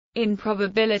In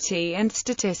probability and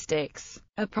statistics,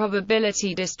 a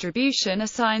probability distribution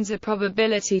assigns a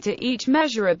probability to each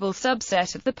measurable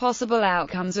subset of the possible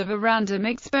outcomes of a random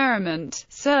experiment,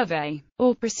 survey,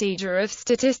 or procedure of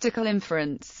statistical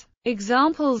inference.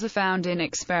 Examples are found in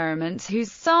experiments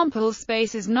whose sample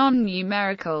space is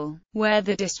non-numerical, where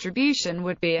the distribution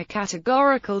would be a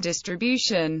categorical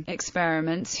distribution,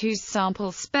 experiments whose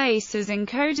sample space is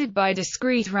encoded by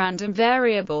discrete random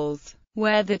variables,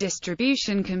 where the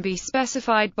distribution can be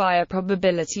specified by a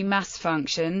probability mass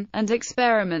function, and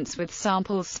experiments with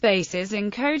sample spaces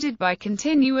encoded by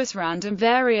continuous random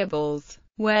variables,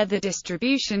 where the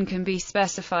distribution can be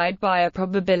specified by a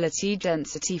probability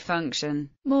density function.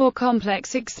 More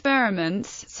complex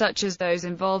experiments, such as those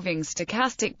involving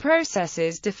stochastic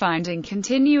processes defined in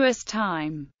continuous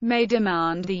time, may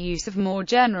demand the use of more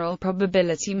general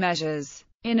probability measures.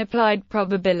 In applied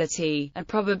probability, a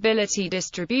probability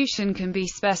distribution can be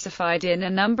specified in a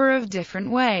number of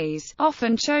different ways,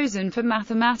 often chosen for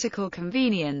mathematical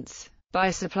convenience,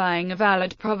 by supplying a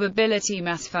valid probability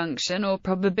mass function or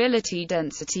probability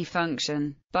density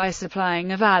function, by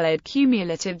supplying a valid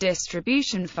cumulative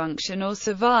distribution function or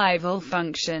survival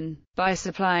function, by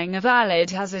supplying a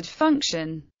valid hazard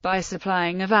function, by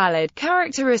supplying a valid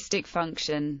characteristic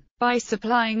function, by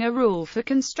supplying a rule for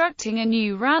constructing a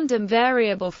new random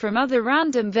variable from other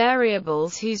random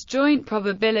variables whose joint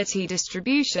probability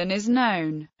distribution is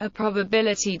known. A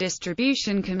probability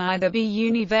distribution can either be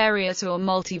univariate or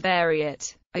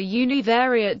multivariate. A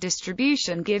univariate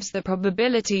distribution gives the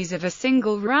probabilities of a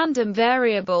single random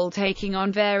variable taking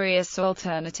on various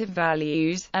alternative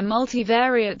values. A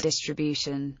multivariate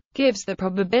distribution gives the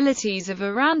probabilities of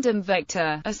a random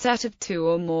vector, a set of two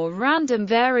or more random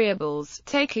variables,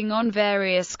 taking on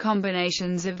various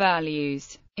combinations of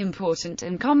values. Important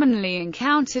and commonly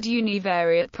encountered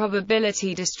univariate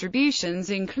probability distributions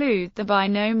include the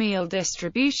binomial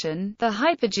distribution, the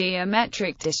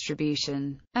hypergeometric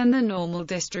distribution, and the normal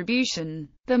distribution.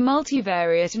 The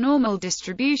multivariate normal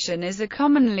distribution is a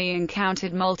commonly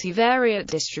encountered multivariate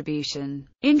distribution.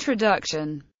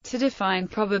 Introduction. To define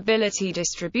probability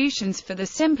distributions for the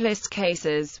simplest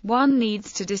cases, one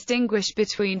needs to distinguish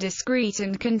between discrete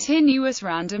and continuous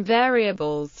random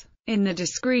variables. In the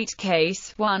discrete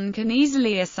case, one can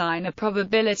easily assign a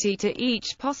probability to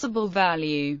each possible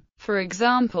value. For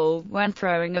example, when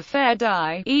throwing a fair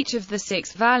die, each of the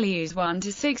 6 values 1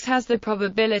 to 6 has the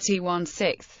probability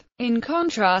 1/6. In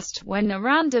contrast, when a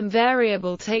random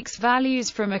variable takes values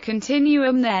from a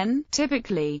continuum, then,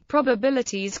 typically,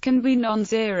 probabilities can be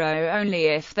non-zero only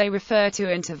if they refer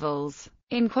to intervals.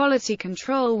 In quality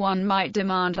control, one might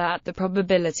demand that the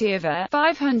probability of a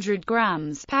 500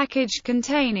 grams package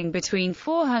containing between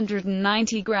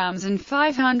 490 grams and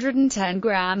 510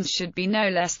 grams should be no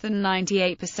less than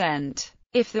 98%.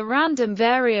 If the random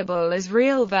variable is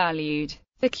real valued,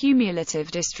 the cumulative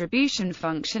distribution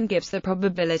function gives the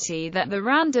probability that the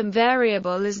random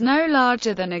variable is no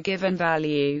larger than a given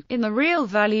value. In the real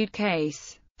valued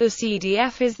case, the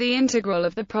CDF is the integral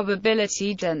of the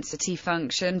probability density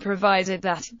function provided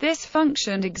that this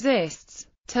function exists.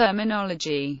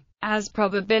 Terminology. As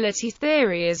probability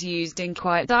theory is used in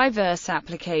quite diverse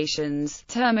applications,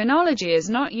 terminology is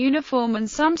not uniform and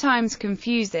sometimes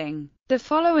confusing. The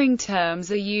following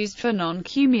terms are used for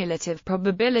non-cumulative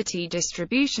probability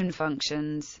distribution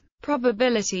functions.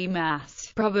 Probability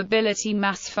mass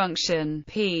function,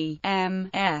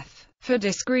 PMF, for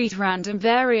discrete random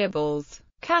variables.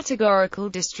 Categorical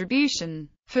distribution,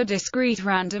 for discrete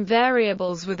random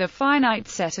variables with a finite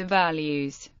set of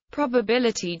values.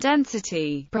 Probability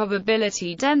density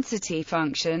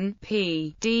function,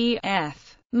 PDF,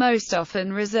 most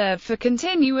often reserved for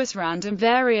continuous random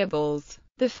variables.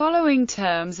 The following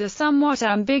terms are somewhat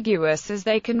ambiguous as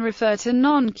they can refer to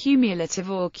non-cumulative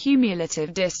or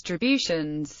cumulative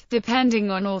distributions,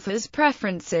 depending on authors'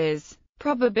 preferences.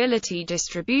 Probability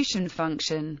distribution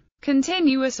function.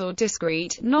 Continuous or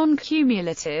discrete,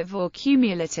 non-cumulative or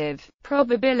cumulative.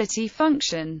 Probability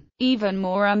function, even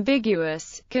more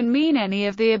ambiguous, can mean any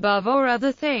of the above or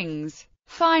other things.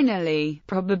 Finally,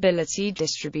 probability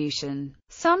distribution,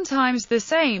 sometimes the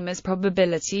same as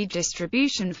probability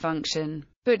distribution function,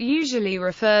 but usually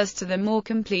refers to the more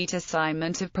complete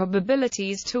assignment of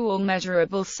probabilities to all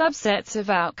measurable subsets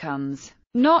of outcomes,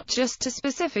 not just to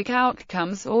specific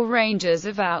outcomes or ranges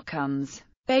of outcomes.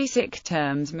 Basic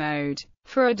terms. Mode.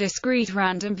 For a discrete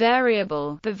random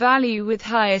variable, the value with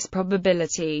highest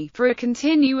probability. For a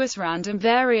continuous random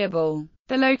variable,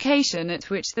 the location at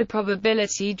which the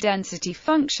probability density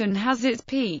function has its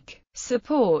peak.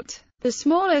 Support. The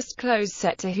smallest closed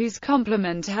set to whose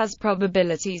complement has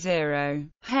probability 0.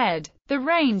 Head. the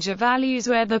range of values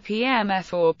where the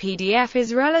PMF or PDF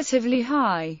is relatively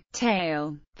high.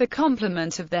 Tail, the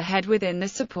complement of the head within the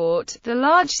support, the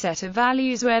large set of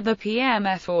values where the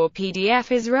PMF or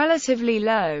PDF is relatively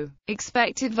low.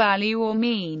 Expected value or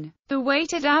mean, the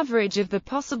weighted average of the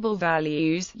possible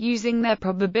values, using their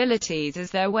probabilities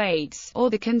as their weights, or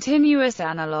the continuous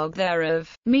analog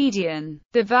thereof. Median,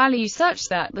 the value such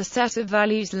that the set of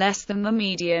values less than the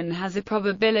median has a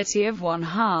probability of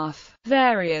 1/2.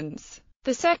 Variance,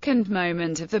 the second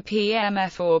moment of the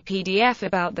PMF or PDF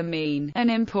about the mean, an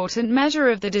important measure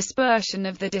of the dispersion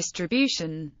of the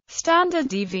distribution. Standard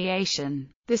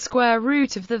deviation, the square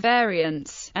root of the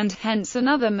variance, and hence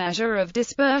another measure of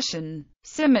dispersion.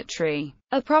 Symmetry,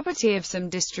 a property of some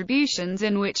distributions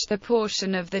in which the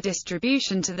portion of the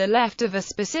distribution to the left of a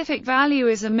specific value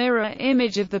is a mirror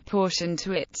image of the portion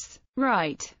to its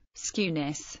right.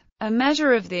 Skewness, a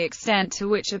measure of the extent to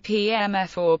which a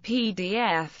PMF or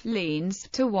PDF leans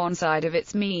to one side of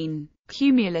its mean.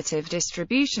 Cumulative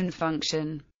distribution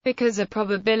function, because a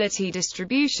probability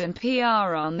distribution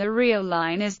PR on the real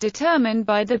line is determined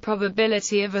by the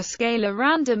probability of a scalar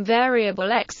random variable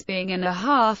x being in a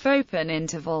half-open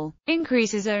interval,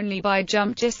 increases only by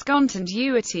jump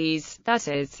discontinuities, that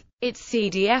is, its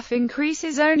CDF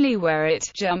increases only where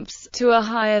it jumps to a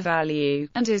higher value,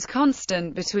 and is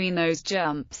constant between those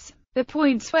jumps. The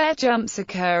points where jumps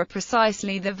occur are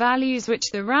precisely the values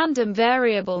which the random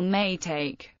variable may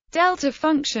take. Delta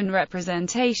function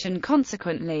representation.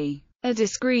 Consequently, a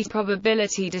discrete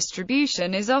probability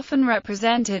distribution is often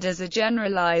represented as a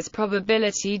generalized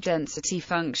probability density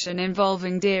function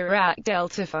involving Dirac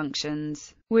delta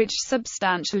functions, which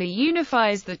substantially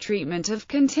unifies the treatment of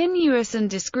continuous and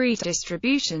discrete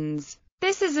distributions.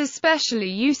 This is especially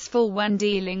useful when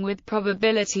dealing with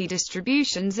probability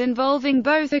distributions involving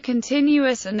both a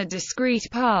continuous and a discrete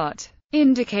part.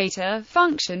 Indicator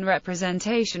function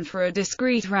representation for a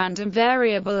discrete random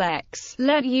variable x.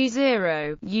 Let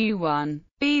u0, u1,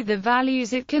 be the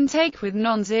values it can take with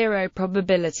non-zero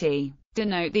probability.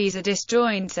 Denote these are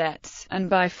disjoint sets, and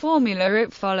by formula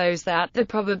it follows that the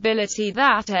probability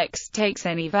that x takes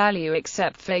any value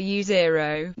except for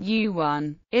u0,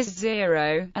 u1, is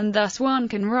 0, and thus one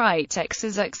can write x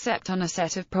as except on a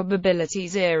set of probability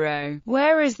 0,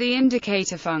 where is the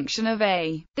indicator function of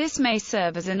a. This may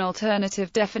serve as an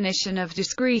alternative definition of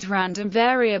discrete random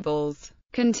variables.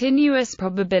 Continuous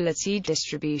probability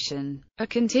distribution. A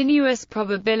continuous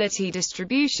probability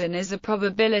distribution is a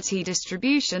probability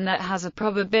distribution that has a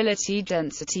probability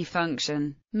density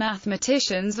function.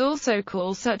 Mathematicians also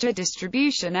call such a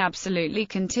distribution absolutely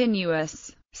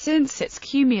continuous, since its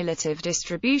cumulative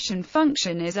distribution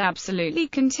function is absolutely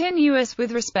continuous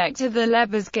with respect to the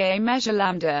Lebesgue measure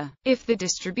lambda. If the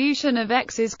distribution of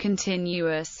x is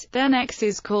continuous, then x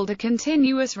is called a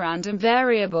continuous random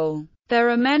variable. There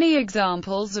are many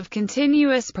examples of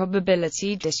continuous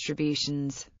probability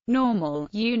distributions: normal,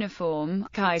 uniform,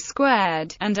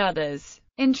 chi-squared, and others.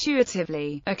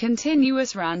 Intuitively, a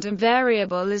continuous random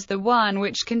variable is the one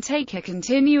which can take a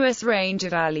continuous range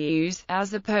of values,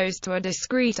 as opposed to a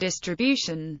discrete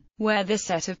distribution, where the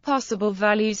set of possible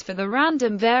values for the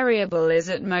random variable is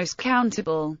at most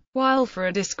countable, while for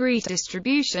a discrete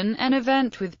distribution an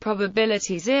event with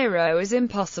probability 0 is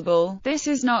impossible. This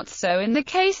is not so in the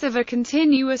case of a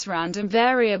continuous random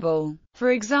variable.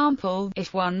 For example,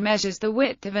 if one measures the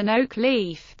width of an oak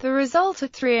leaf, the result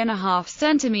at 3.5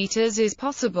 centimeters is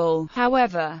possible.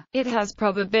 However, it has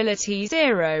probability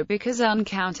 0 because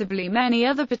uncountably many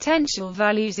other potential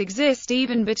values exist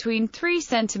even between 3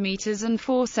 centimeters and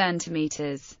 4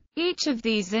 centimeters. Each of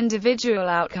these individual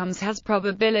outcomes has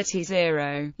probability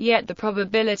 0, yet the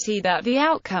probability that the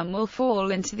outcome will fall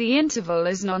into the interval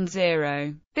is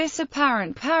non-zero. This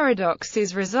apparent paradox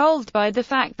is resolved by the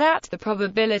fact that the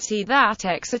probability that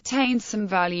x attains some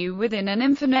value within an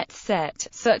infinite set,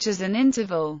 such as an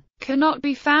interval, cannot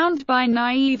be found by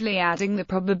naively adding the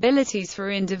probabilities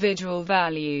for individual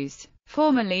values.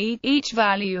 Formally, each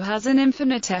value has an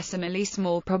infinitesimally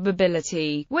small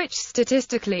probability, which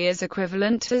statistically is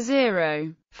equivalent to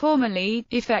 0. Formally,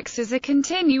 if x is a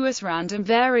continuous random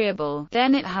variable,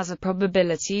 then it has a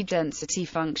probability density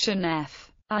function f,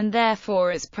 and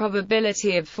therefore its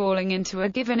probability of falling into a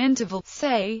given interval,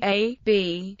 say, a,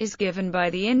 b, is given by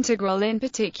the integral in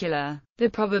particular. The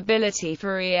probability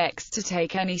for ex to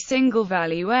take any single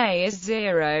value a is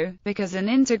 0, because an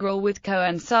integral with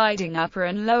coinciding upper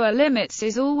and lower limits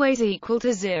is always equal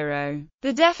to 0.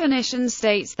 The definition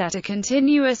states that a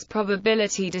continuous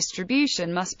probability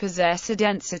distribution must possess a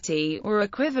density, or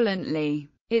equivalently,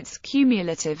 its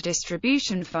cumulative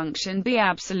distribution function be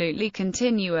absolutely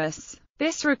continuous.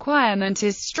 This requirement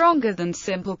is stronger than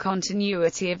simple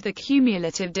continuity of the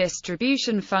cumulative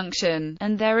distribution function,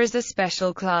 and there is a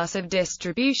special class of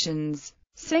distributions,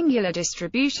 singular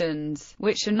distributions,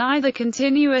 which are neither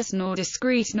continuous nor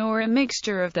discrete nor a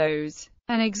mixture of those.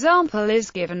 An example is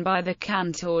given by the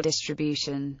Cantor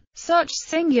distribution. Such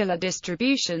singular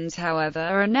distributions, however,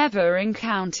 are never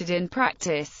encountered in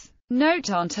practice. Note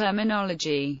on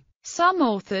terminology. Some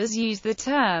authors use the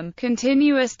term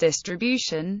continuous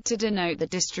distribution to denote the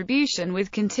distribution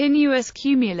with continuous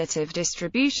cumulative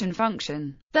distribution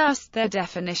function. Thus, their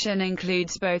definition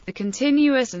includes both the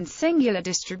continuous and singular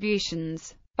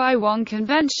distributions. By one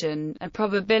convention, a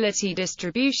probability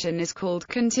distribution is called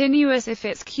continuous if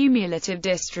its cumulative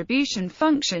distribution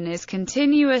function is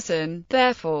continuous and,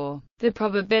 therefore, the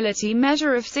probability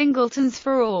measure of singletons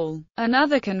for all.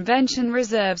 Another convention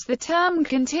reserves the term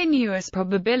continuous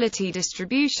probability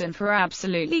distribution for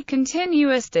absolutely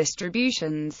continuous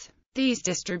distributions. These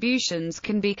distributions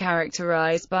can be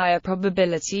characterized by a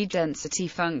probability density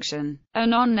function, a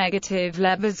non-negative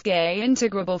Lebesgue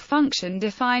integrable function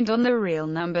defined on the real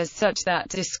numbers such that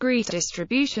discrete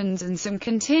distributions and some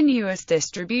continuous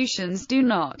distributions do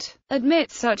not admit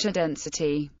such a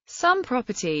density. Some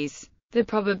properties. The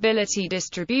probability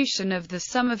distribution of the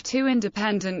sum of two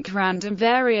independent random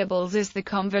variables is the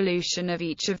convolution of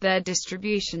each of their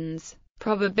distributions.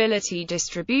 Probability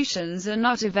distributions are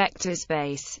not a vector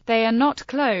space. They are not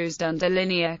closed under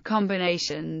linear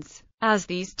combinations, as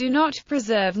these do not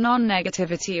preserve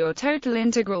non-negativity or total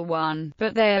integral 1,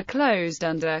 but they are closed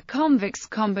under convex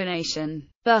combination,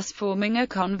 thus forming a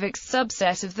convex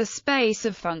subset of the space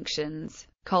of functions.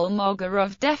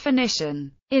 Kolmogorov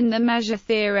definition. In the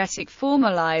measure-theoretic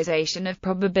formalization of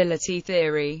probability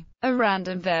theory, a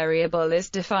random variable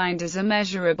is defined as a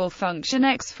measurable function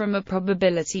x from a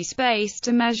probability space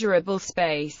to measurable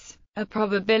space. A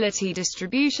probability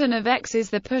distribution of x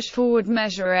is the push-forward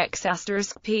measure x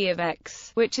 * p of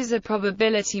x, which is a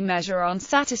probability measure on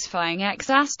satisfying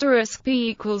x * p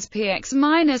equals px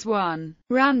minus 1.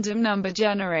 Random number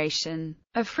generation.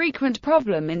 A frequent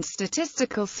problem in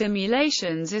statistical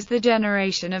simulations is the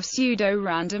generation of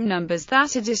pseudo-random numbers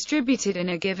that are distributed in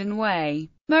a given way.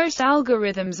 Most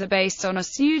algorithms are based on a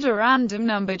pseudo-random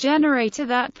number generator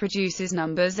that produces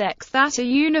numbers x that are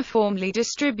uniformly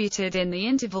distributed in the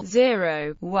interval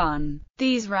 0, 1.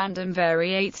 These random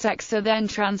variates x are then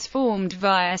transformed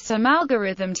via some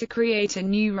algorithm to create a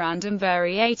new random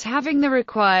variate having the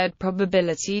required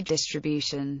probability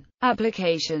distribution.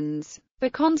 Applications. The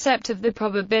concept of the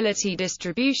probability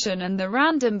distribution and the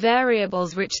random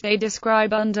variables which they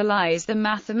describe underlies the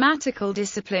mathematical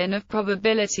discipline of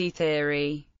probability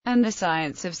theory and the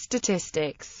science of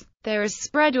statistics. There is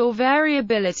spread or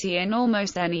variability in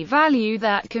almost any value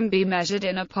that can be measured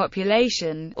in a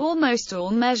population. Almost all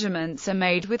measurements are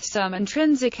made with some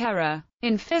intrinsic error.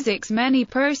 In physics, many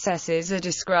processes are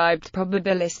described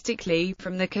probabilistically,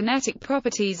 from the kinetic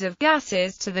properties of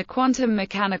gases to the quantum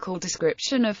mechanical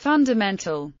description of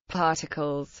fundamental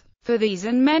particles. For these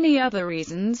and many other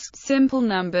reasons, simple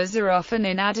numbers are often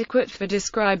inadequate for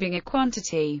describing a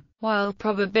quantity, while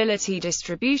probability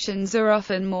distributions are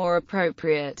often more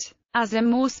appropriate. As a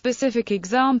more specific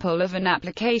example of an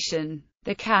application,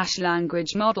 the cache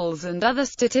language models and other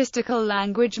statistical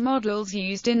language models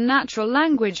used in natural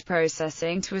language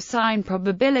processing to assign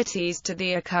probabilities to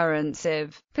the occurrence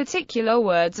of particular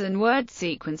words and word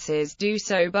sequences do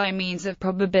so by means of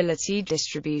probability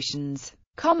distributions.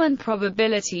 Common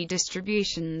probability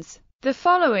distributions. The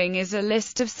following is a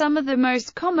list of some of the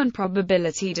most common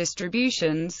probability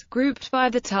distributions, grouped by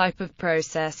the type of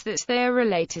process that they are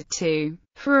related to.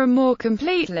 For a more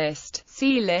complete list,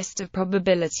 see List of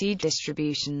probability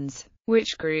distributions,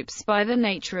 which groups by the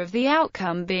nature of the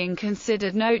outcome being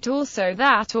considered. Note also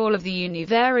that all of the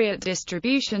univariate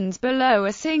distributions below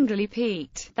are singly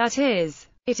peaked, that is,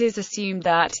 it is assumed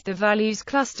that the values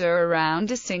cluster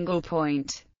around a single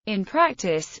point. In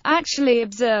practice, actually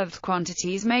observed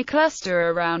quantities may cluster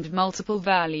around multiple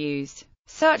values.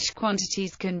 Such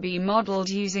quantities can be modeled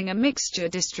using a mixture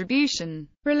distribution,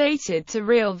 related to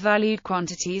real-valued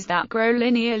quantities that grow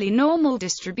linearly. Normal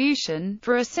distribution.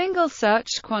 For a single such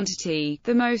quantity,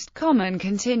 the most common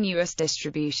continuous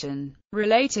distribution,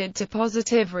 related to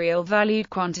positive real-valued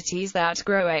quantities that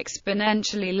grow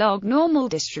exponentially. Log normal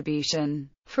distribution.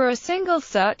 For a single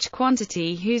such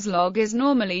quantity whose log is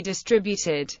normally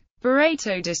distributed.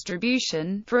 Pareto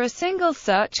distribution. For a single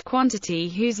such quantity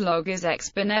whose log is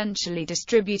exponentially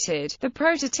distributed. The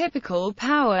prototypical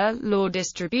power law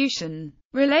distribution,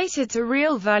 related to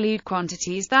real-valued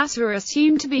quantities that are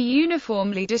assumed to be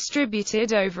uniformly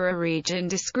distributed over a region.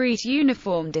 Discrete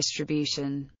uniform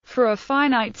distribution. For a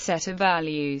finite set of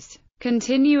values.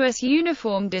 Continuous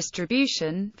uniform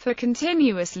distribution, for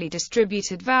continuously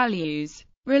distributed values.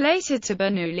 Related to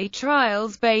Bernoulli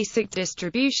trials basic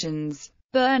distributions.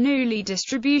 Bernoulli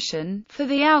distribution, for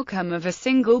the outcome of a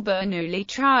single Bernoulli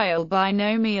trial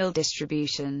binomial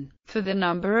distribution, for the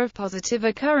number of positive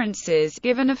occurrences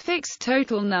given a fixed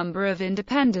total number of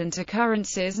independent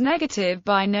occurrences negative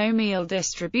binomial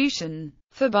distribution,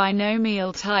 for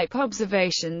binomial type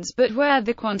observations but where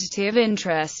the quantity of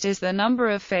interest is the number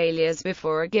of failures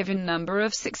before a given number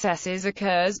of successes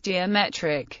occurs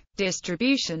geometric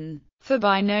distribution, for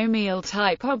binomial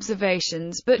type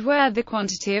observations but where the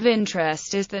quantity of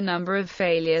interest is the number of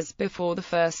failures before the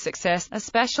first success, a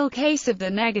special case of the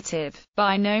negative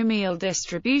binomial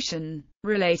distribution,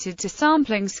 related to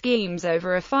sampling schemes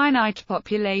over a finite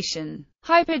population.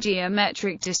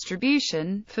 Hypergeometric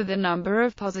distribution, for the number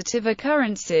of positive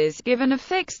occurrences given a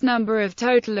fixed number of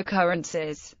total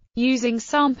occurrences. Using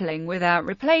sampling without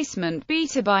replacement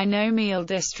beta binomial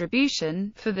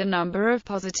distribution, for the number of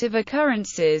positive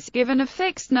occurrences given a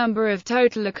fixed number of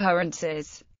total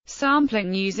occurrences.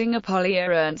 Sampling using a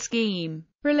polyerrant scheme.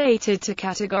 Related to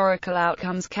categorical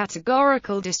outcomes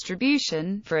categorical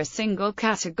distribution, for a single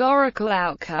categorical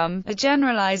outcome, a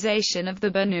generalization of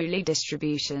the Bernoulli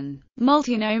distribution.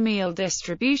 Multinomial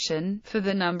distribution, for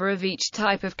the number of each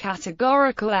type of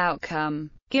categorical outcome.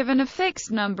 Given a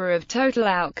fixed number of total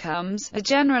outcomes, a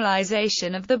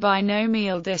generalization of the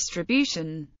binomial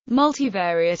distribution.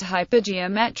 Multivariate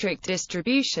hypergeometric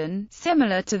distribution,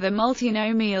 similar to the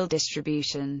multinomial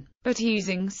distribution, but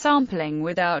using sampling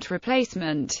without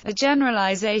replacement, a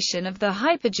generalization of the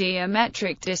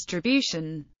hypergeometric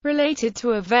distribution. Related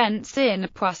to events in a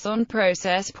Poisson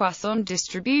process Poisson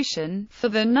distribution, for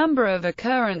the number of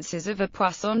occurrences of a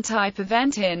Poisson-type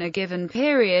event in a given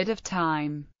period of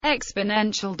time.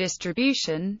 Exponential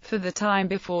distribution, for the time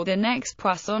before the next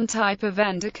Poisson-type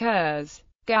event occurs.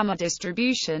 Gamma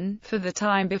distribution, for the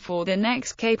time before the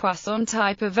next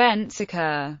K-Poisson-type events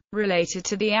occur. Related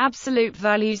to the absolute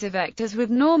values of vectors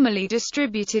with normally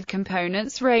distributed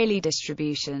components Rayleigh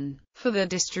distribution, for the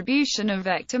distribution of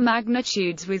vector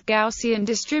magnitudes with Gaussian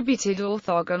distributed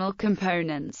orthogonal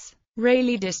components.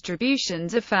 Rayleigh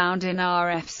distributions are found in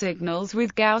RF signals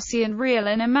with Gaussian real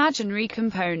and imaginary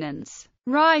components.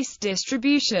 Rice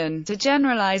distribution, a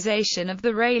generalization of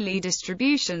the Rayleigh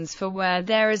distributions for where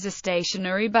there is a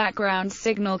stationary background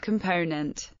signal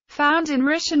component, found in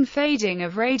Riccian fading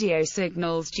of radio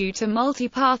signals due to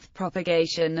multipath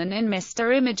propagation and in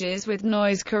MR images with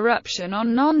noise corruption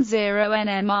on non-zero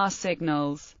NMR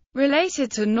signals.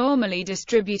 Related to normally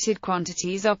distributed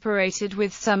quantities operated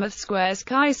with sum of squares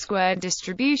chi-squared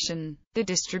distribution, the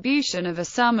distribution of a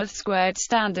sum of squared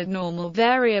standard normal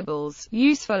variables,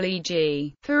 useful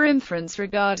e.g., for inference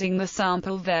regarding the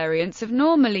sample variance of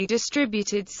normally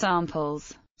distributed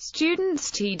samples.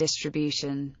 Students'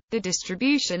 t-distribution, the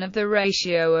distribution of the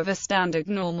ratio of a standard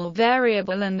normal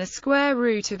variable and the square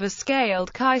root of a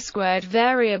scaled chi-squared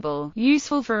variable,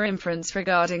 useful for inference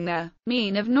regarding the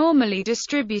mean of normally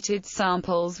distributed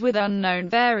samples with unknown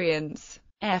variance.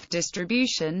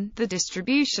 F-distribution, the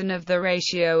distribution of the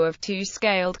ratio of two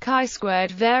scaled chi-squared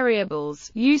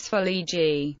variables, useful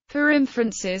e.g., for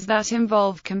inferences that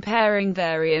involve comparing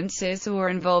variances or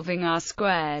involving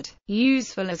R-squared,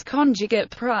 useful as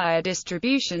conjugate prior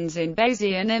distributions in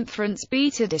Bayesian inference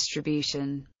beta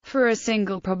distribution. For a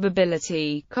single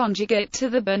probability, conjugate to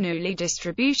the Bernoulli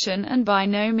distribution and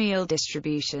binomial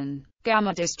distribution.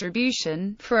 Gamma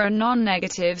distribution, for a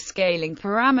non-negative scaling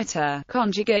parameter,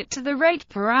 conjugate to the rate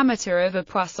parameter of a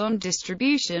Poisson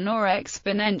distribution or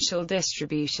exponential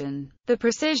distribution. The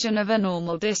precision of a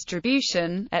normal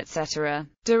distribution, etc.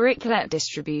 Dirichlet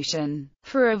distribution,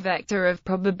 for a vector of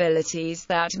probabilities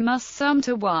that must sum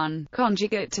to 1,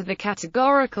 conjugate to the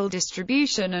categorical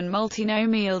distribution and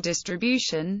multinomial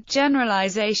distribution,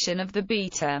 generalization of the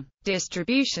beta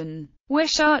distribution.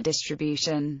 Wishart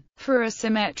distribution, for a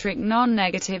symmetric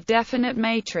non-negative definite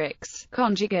matrix,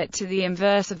 conjugate to the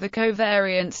inverse of the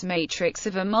covariance matrix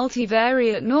of a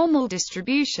multivariate normal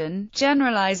distribution,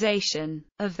 generalization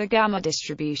of the gamma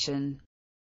distribution.